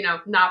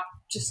 not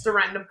just a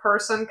random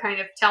person kind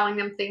of telling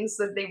them things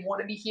that they want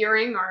to be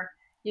hearing or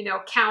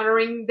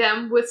countering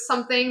them with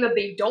something that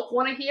they don't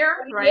want to hear,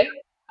 right?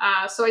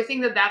 So I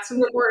think that that's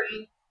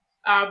important,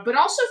 but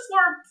also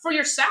for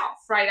yourself,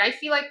 right? I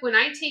feel like when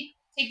I take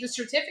the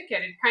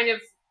certificate, it kind of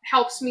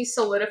helps me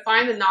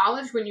solidify the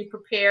knowledge when you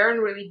prepare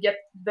and really get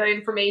the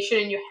information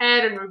in your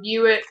head and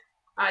review it.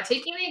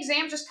 Taking the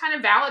exam just kind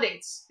of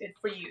validates it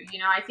for you.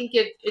 I think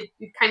it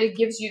kind of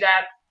gives you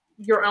that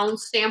your own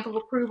stamp of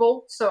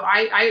approval. So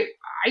I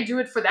do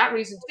it for that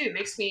reason too. It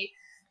makes me,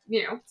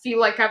 feel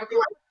like I've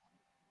accomplished.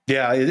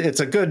 Yeah,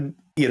 it's a good,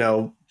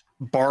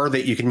 bar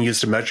that you can use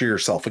to measure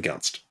yourself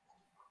against.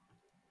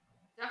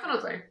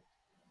 Definitely.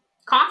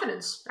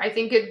 Confidence. I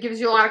think it gives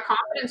you a lot of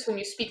confidence when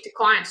you speak to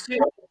clients too.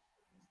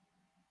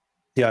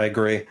 Yeah, I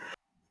agree.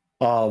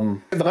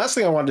 The last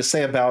thing I wanted to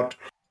say about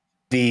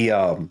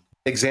the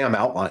exam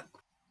outline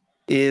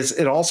is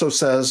it also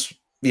says,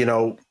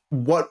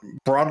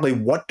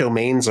 what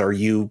domains are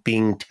you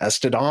being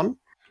tested on,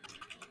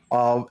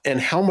 and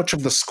how much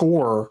of the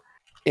score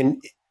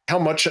in how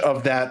much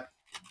of that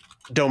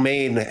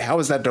domain, how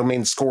is that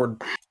domain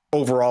scored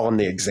overall in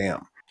the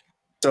exam?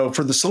 So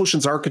for the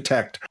solutions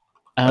architect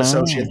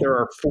associate, there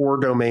are 4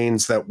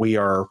 domains that we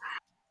are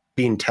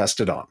being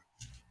tested on.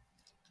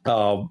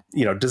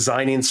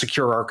 Designing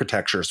secure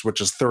architectures,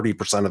 which is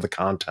 30% of the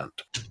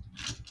content.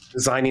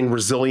 Designing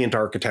resilient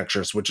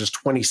architectures, which is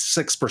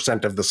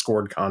 26% of the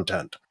scored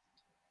content.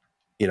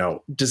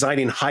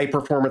 Designing high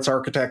performance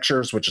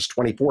architectures, which is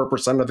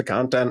 24% of the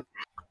content.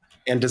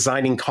 And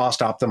designing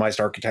cost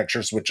optimized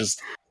architectures, which is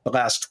the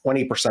last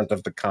 20%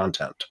 of the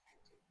content.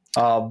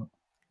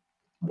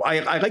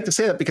 I like to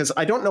say that because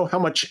I don't know how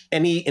much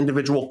any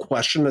individual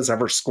question is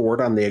ever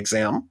scored on the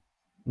exam.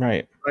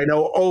 Right. I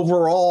know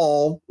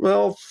overall,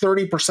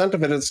 30%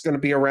 of it is going to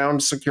be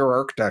around secure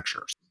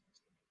architectures.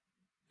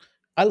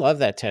 I love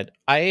that, Ted.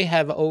 I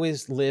have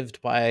always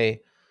lived by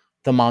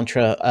the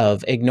mantra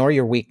of ignore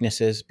your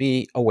weaknesses,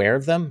 be aware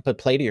of them, but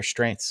play to your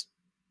strengths.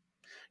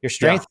 Your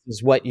strength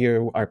is what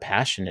you are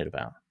passionate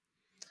about.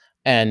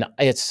 And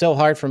it's so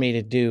hard for me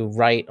to do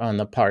right on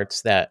the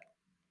parts that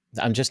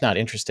I'm just not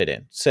interested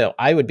in. So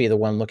I would be the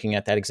one looking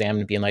at that exam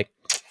and being like,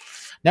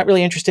 not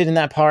really interested in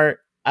that part.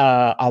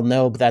 I'll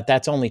know that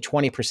that's only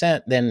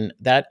 20%. Then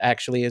that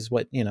actually is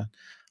what,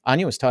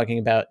 Anya was talking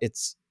about.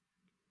 It's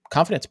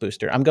confidence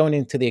booster. I'm going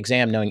into the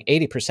exam knowing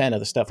 80% of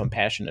the stuff I'm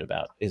passionate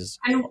about is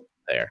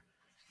there.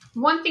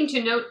 One thing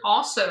to note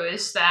also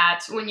is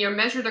that when you're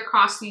measured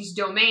across these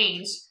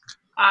domains,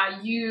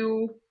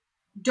 you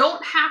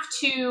don't have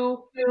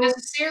to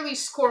necessarily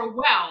score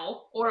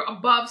well or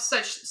above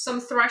some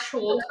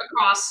threshold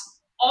across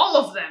all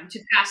of them to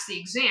pass the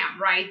exam,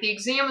 right? The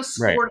exam is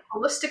scored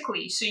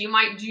holistically, so you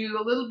might do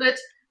a little bit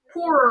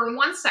poorer in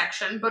one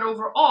section, but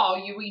overall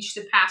you reach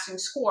the passing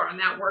score, and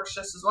that works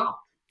just as well.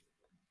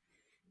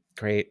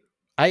 Great.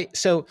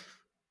 So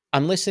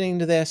I'm listening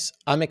to this.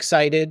 I'm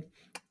excited.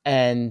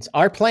 And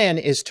our plan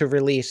is to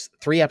release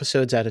 3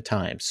 episodes at a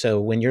time. So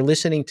when you're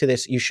listening to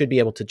this, you should be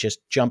able to just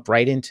jump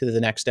right into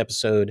the next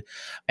episode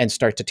and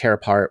start to tear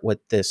apart what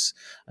this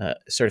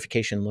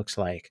certification looks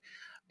like.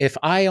 If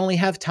I only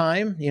have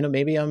time,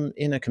 maybe I'm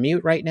in a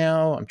commute right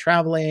now, I'm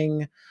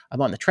traveling,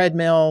 I'm on the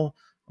treadmill,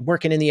 I'm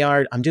working in the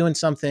yard, I'm doing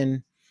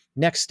something.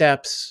 Next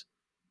steps,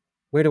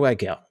 where do I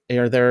go?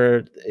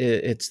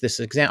 It's this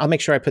exam. I'll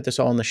make sure I put this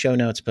all in the show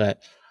notes,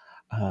 but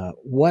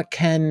what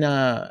can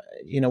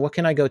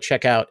I go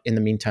check out in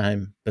the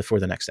meantime before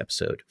the next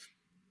episode?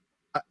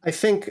 I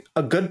think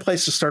a good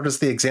place to start is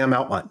the exam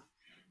outline,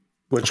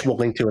 which we'll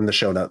link to in the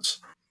show notes.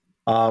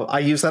 I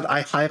use that.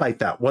 I highlight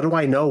that. What do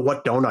I know?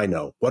 What don't I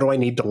know? What do I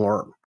need to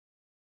learn?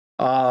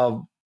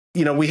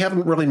 We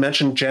haven't really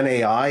mentioned Gen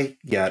AI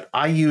yet.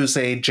 I use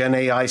a Gen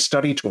AI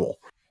study tool.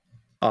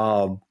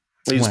 I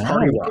use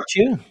Party Rock. Look at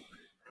you.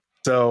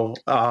 So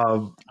I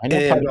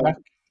know Party Rock.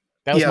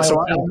 I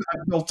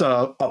built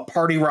a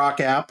Party Rock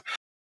app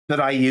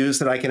that I use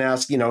that I can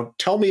ask,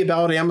 tell me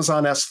about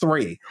Amazon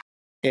S3.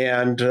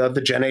 And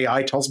the Gen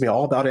AI tells me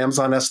all about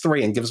Amazon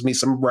S3 and gives me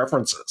some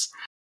references.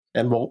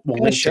 And we'll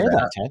link share to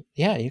that. Ted.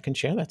 Yeah, you can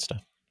share that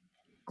stuff.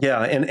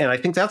 Yeah, and I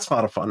think that's a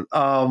lot of fun.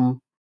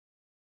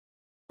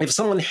 If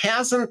someone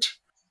hasn't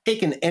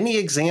taken any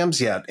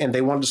exams yet and they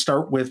want to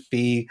start with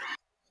the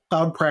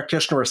Cloud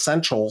Practitioner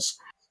Essentials,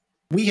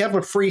 we have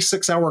a free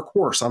 6-hour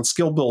course on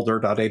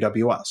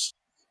skillbuilder.aws.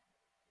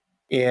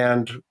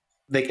 And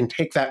they can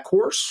take that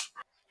course.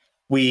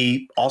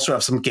 We also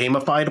have some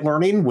gamified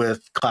learning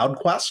with Cloud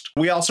Quest.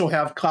 We also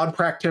have Cloud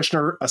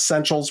Practitioner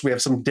Essentials. We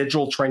have some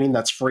digital training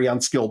that's free on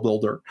Skill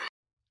Builder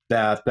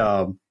that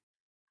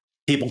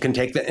people can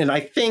take. And I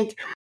think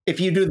if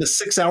you do the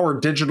 6-hour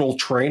digital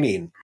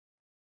training,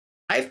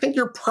 I think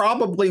you're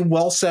probably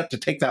well set to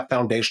take that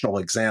foundational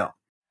exam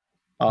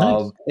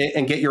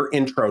and get your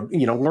intro,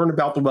 learn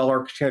about the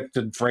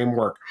well-architected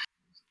framework,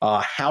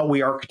 how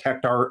we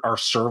architect our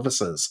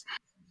services,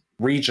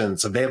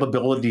 regions,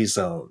 availability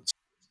zones,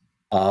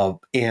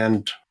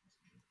 and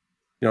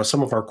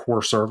some of our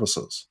core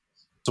services.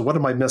 So what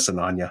am I missing,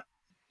 Anya?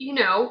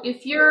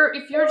 If you're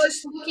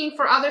just looking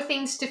for other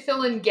things to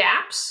fill in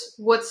gaps,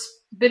 what's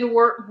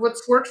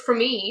worked for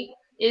me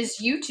is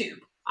YouTube.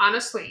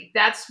 Honestly,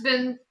 that's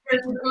been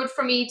good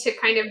for me to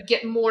kind of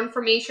get more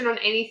information on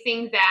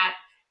anything that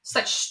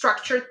such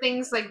structured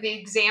things like the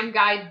exam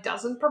guide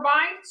doesn't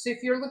provide. So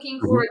if you're looking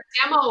for Mhm.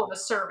 a demo of a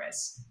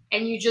service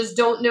and you just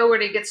don't know where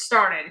to get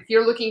started, if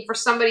you're looking for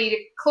somebody to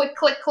click,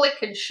 click, click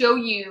and show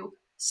you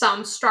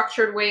some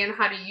structured way on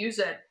how to use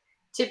it,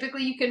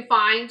 typically you can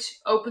find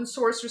open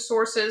source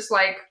resources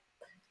like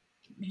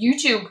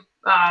YouTube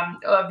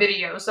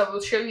videos that will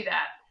show you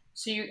that.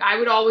 So I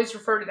would always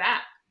refer to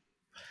that.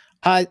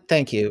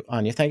 Thank you,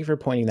 Anya. Thank you for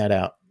pointing that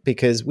out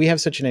because we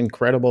have such an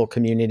incredible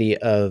community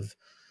of,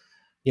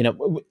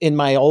 in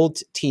my old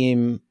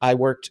team, I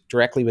worked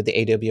directly with the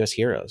AWS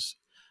heroes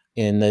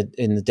in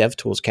the dev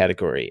tools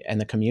category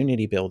and the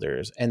community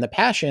builders and the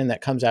passion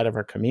that comes out of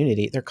our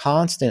community. They're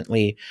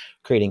constantly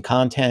creating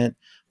content.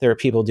 There are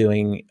people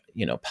doing,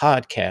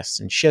 podcasts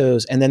and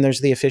shows. And then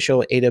there's the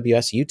official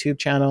AWS YouTube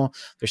channel.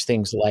 There's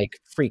things like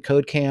Free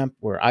Code Camp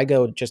where I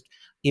go just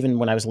even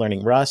when I was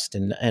learning Rust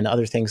and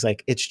other things.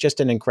 Like, it's just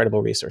an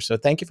incredible resource. So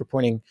thank you for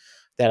pointing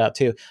that out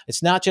too.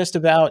 It's not just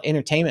about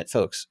entertainment,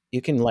 folks.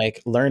 You can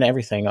learn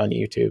everything on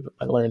YouTube.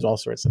 I learned all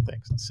sorts of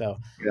things. So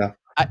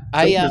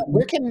Yeah.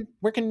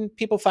 where can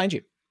people find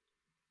you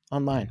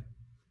online?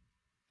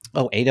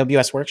 Oh,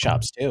 AWS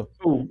workshops too.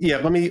 Oh,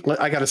 yeah.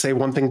 I got to say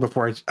one thing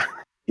before I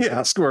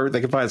ask where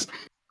they can find us.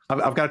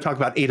 I've got to talk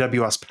about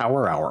AWS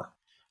Power Hour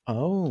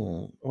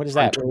Oh, what is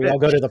on that? Where we all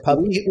go Twitch. to the pub?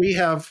 We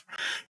have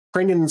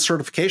training and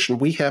certification.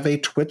 We have a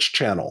Twitch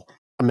channel.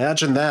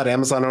 Imagine that,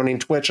 Amazon owning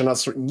Twitch and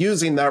us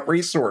using that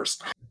resource.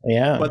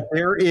 Yeah. But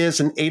there is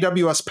an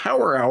AWS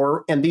Power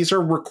Hour, and these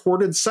are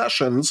recorded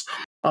sessions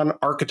on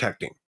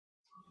architecting.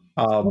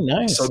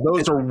 Nice. So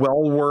those are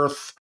well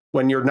worth,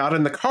 when you're not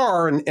in the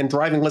car and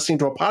driving, listening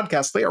to a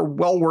podcast, they are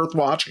well worth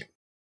watching.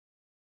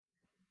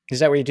 Is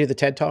that where you do the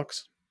TED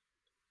Talks?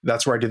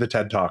 That's where I do the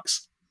TED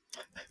Talks.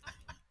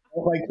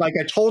 Like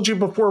I told you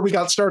before we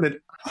got started,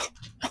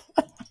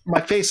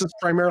 my face is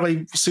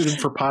primarily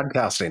suited for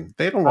podcasting.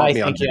 They don't want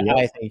me on video.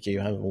 I think you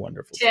have a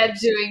wonderful Ted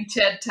face. doing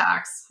TED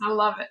Talks. I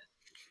love it.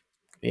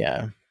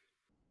 Yeah.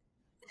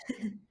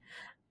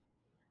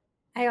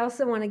 I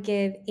also want to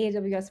give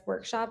AWS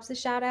workshops a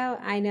shout out.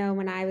 I know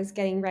when I was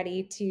getting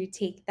ready to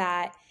take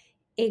that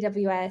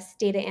AWS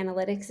data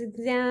analytics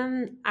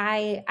exam,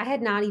 I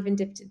had not even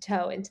dipped a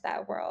toe into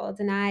that world,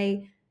 and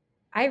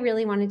I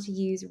really wanted to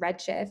use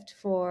Redshift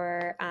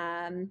for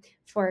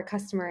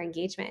customer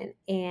engagement.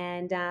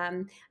 And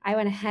I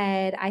went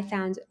ahead, I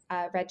found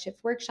a Redshift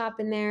workshop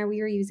in there.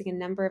 We were using a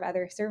number of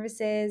other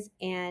services,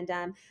 and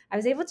I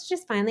was able to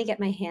just finally get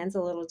my hands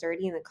a little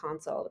dirty in the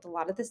console with a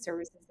lot of the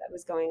services that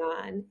was going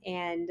on.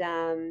 And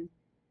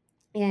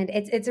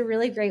it's a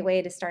really great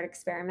way to start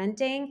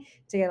experimenting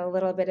to get a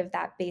little bit of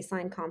that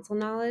baseline console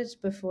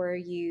knowledge before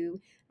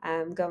you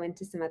go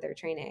into some other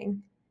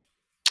training.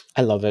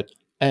 I love it.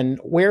 And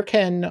where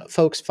can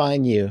folks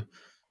find you,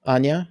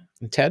 Anya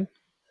and Ted?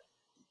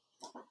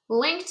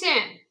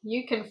 LinkedIn.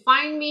 You can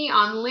find me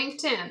on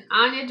LinkedIn,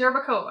 Anya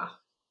Derbakova.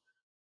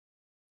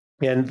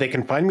 And they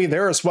can find me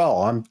there as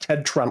well. I'm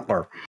Ted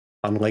Trentler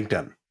on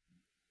LinkedIn.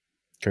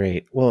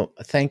 Great. Well,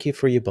 thank you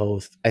for you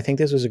both. I think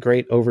this was a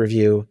great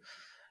overview.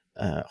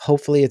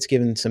 Hopefully it's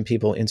given some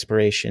people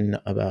inspiration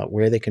about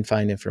where they can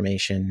find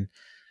information,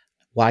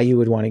 why you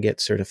would want to get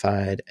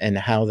certified, and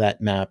how that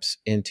maps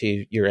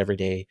into your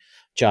everyday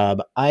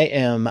job. I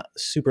am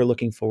super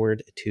looking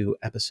forward to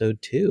episode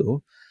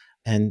 2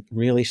 and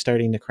really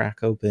starting to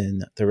crack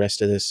open the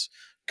rest of this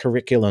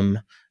curriculum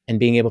and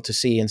being able to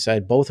see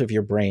inside both of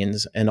your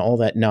brains and all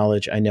that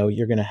knowledge. I know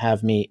you're going to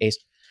have me ace.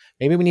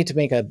 Maybe we need to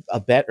make a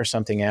bet or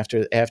something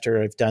after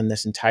I've done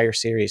this entire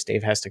series.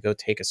 Dave has to go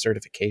take a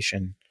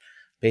certification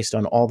based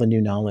on all the new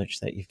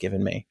knowledge that you've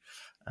given me.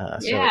 So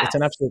it's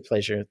an absolute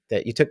pleasure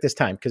that you took this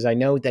time, because I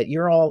know that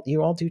you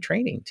all do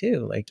training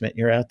too. Like,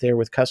 you're out there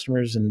with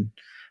customers and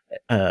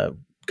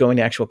going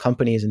to actual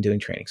companies and doing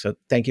training. So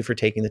thank you for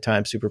taking the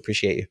time. Super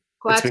appreciate you.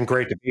 It's been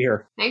great to be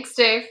here. Thanks,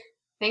 Dave.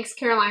 Thanks,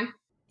 Caroline.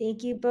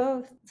 Thank you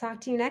both.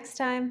 Talk to you next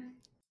time.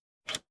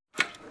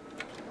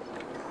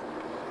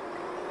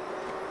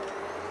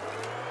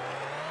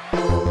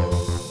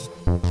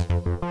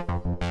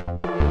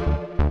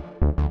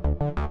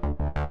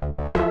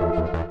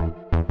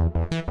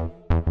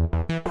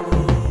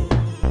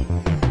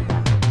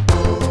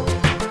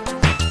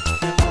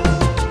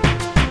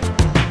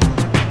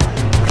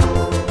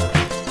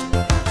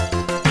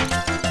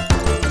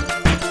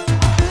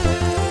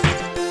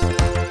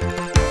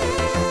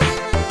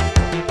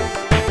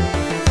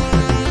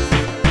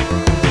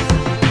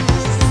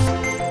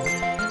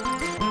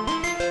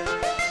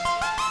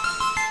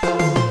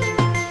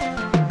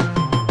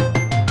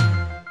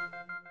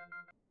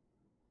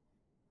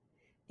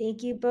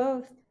 Thank you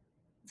both.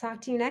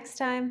 Talk to you next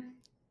time.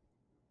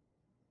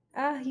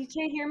 You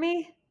can't hear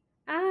me?